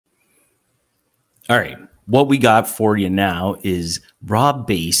All right. What we got for you now is Rob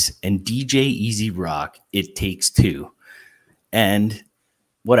Bass and DJ Easy Rock, It Takes Two. And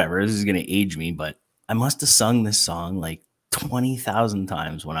whatever, this is going to age me, but I must have sung this song like 20,000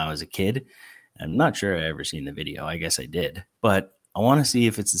 times when I was a kid. I'm not sure I ever seen the video. I guess I did. But I want to see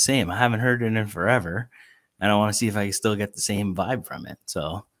if it's the same. I haven't heard it in forever. And I want to see if I can still get the same vibe from it.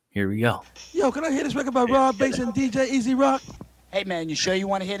 So here we go. Yo, can I hear this record by Rob Bass and DJ Easy Rock? Hey, man, you sure you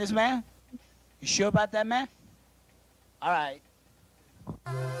want to hear this, man? You sure about that, man? All right.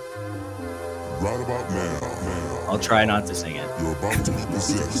 Right about now, I'll try not to sing it. you're about to be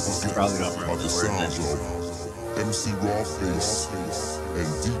possessed Probably don't by remember the the words. sounds of MC Rob Bass and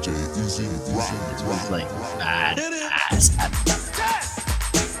DJ Easy Rock. It's like bad ass.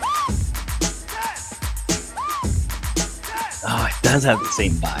 Oh, it does have the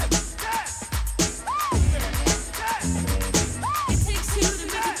same vibe.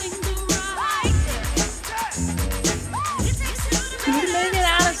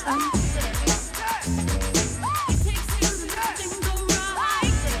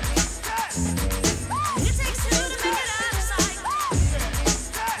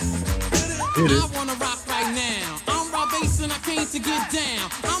 I wanna rock right now. I'm Rob Bass and I came to get down.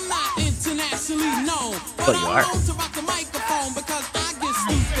 I'm not internationally known, but you I'm are. known to rock the microphone because I get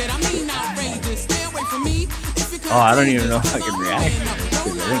stupid. I mean outrageous. Stay away from me. If you Oh, I don't even know if I can react to this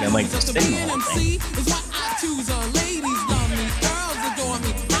because I think I might just sing the whole thing. is what I choose. Ladies love me, girls adore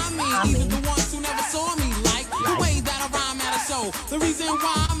me. I mean, even the ones who never saw me like the way that I rhyme at a show. The reason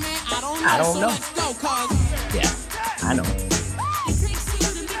why, man, I don't know. So let's go, cause Yeah, I know.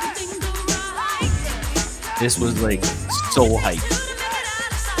 This was like so hype.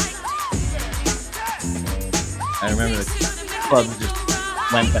 I remember the club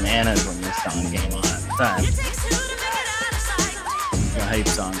just went bananas when this song came on at the time. The hype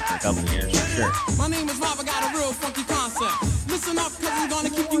song for a couple of years for sure. my name is Rob, I got a real funky concept. Listen up, cause I'm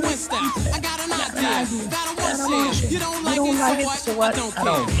gonna keep you in step. I got an idea that I want to share. You don't like it, so what? I don't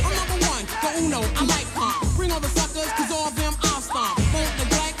care. I'm number one, the uno, I like calm. Bring all the suckers, cause all of them I'll stomp. Won't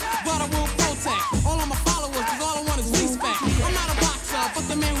neglect, but I will protect. All of my followers, cause all I want is respect. I'm not a boxer, but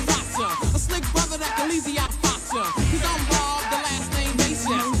the man who rocks ya. A slick brother that can easy out fox ya. Cause I'm Rob, the last name Bass,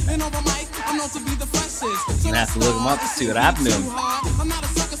 yes. And over mic, I'm known to be the freshest. So Gonna have to look him up to see what happened to him. I'm not a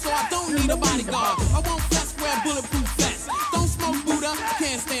sucker, so I don't need a bodyguard. I won't flex, wear bulletproof vest. Don't smoke Buddha,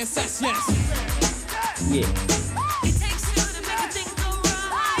 can't stand sex, yes. Yeah. It takes two to make a thing go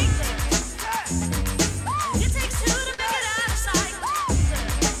right. It takes two to make it out of sight.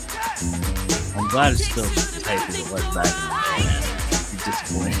 I'm glad it's still as hype as it was back in the day, man. It's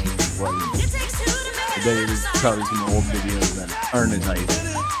disappointing it wasn't. It takes two to make I it bet it was probably some old videos that aren't as hype.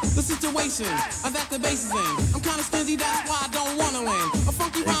 The situation that the bass is in. I'm kinda stingy, that's why I don't wanna win. A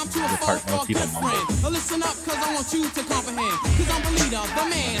funky rhyme to a The part folk or most people good friend. mumble. Listen up, cause I want you to comprehend. Cause I'm the leader, the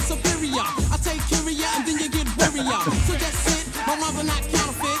man, superior. I take curia and then you get wearier. So just sit, my rhymes are not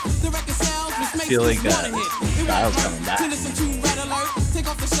counterfeit. The record sells, which makes Feel this like, one a hit. It Styles won't coming hurt back. to listen to Red Alert. Take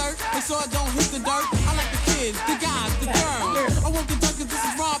off the shirt, make sure it don't hit the dirt. I like the kids, the guys, the girls. I won't get done cause this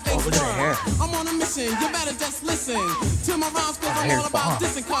is Rob Bass look at her hair. world. I'm on a mission, you better just listen to my rhymes cause I'm hair's all about bomb.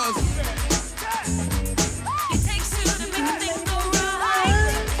 dissing cause It takes two to make a thing go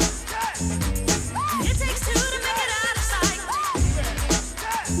right. It takes two to make it out of sight.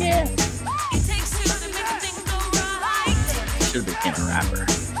 Yeah. It takes two to make a thing go right. Should have became a rapper.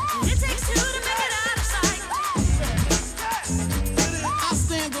 It takes two to make it out of sight. I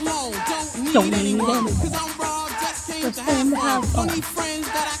stand alone, don't need anyone. Cause I'm Rob, just came to have fun. Don't need friends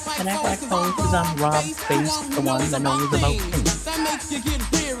that act like foes. Cause I'm Rob Bass, the one that knows about things that make you get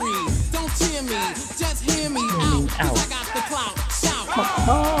weary. Don't cheer me, just hear me out. Cause I got the clout, shout.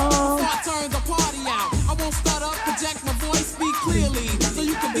 Before I turn the party out, I won't stutter, project my voice, speak clearly. So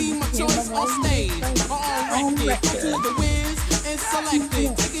you can be my choice on stage or on record. Come to the whiz and select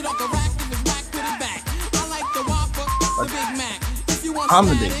it. Take it off the rack, if it's whack, put it back. I like the Whopper, the Big Mac. If you want I'm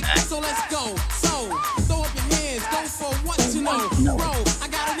the Big static, Mac. so let's go. So, throw up your hands, go for what you know. Bro, I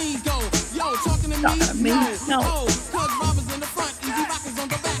got an ego. Yo, talking to me? No. Oh, cause Rob is in the front, Easy Rock is on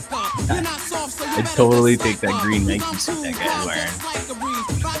the back up. You're not soft, so you I'd better totally just take slack that up. green Cause Nike I'm suit too that guy's wild, wearing. just like a breeze.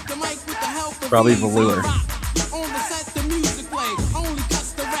 Rock the mic with the help of Probably Easy velour. Rock. On the set, the music play. Only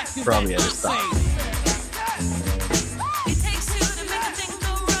cuts the record Probably that at I his top. say. It takes two to make a thing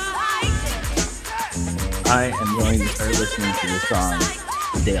go right. I am going to start listening to this song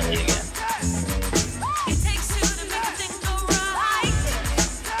daily again. It takes two to make a thing go right.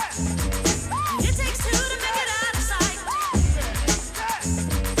 It takes two to make it out of sight.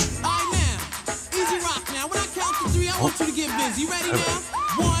 Alright now, Easy Rock now. When I count to three, I want you to get busy. Ready now?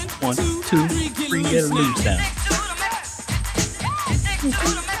 1, 1, 2, 3, get a loose down.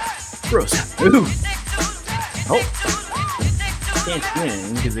 Gross. Ooh. Oh. Can't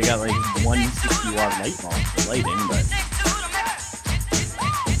swing because they got like 160 watt light bulb for lighting, but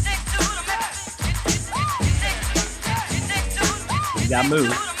you gotta move.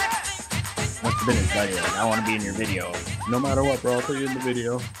 Must have been his buddy. Like, I want to be in your video. No matter what, bro, I'll put you in the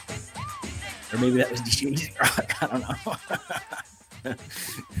video. Or maybe that was DJ Easy Rock. I don't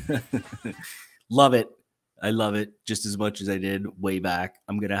know. Love it. I love it just as much as I did way back.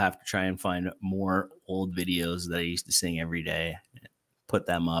 I'm going to have to try and find more old videos that I used to sing every day. Put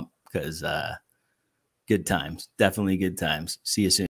them up because good times. Definitely good times. See you soon.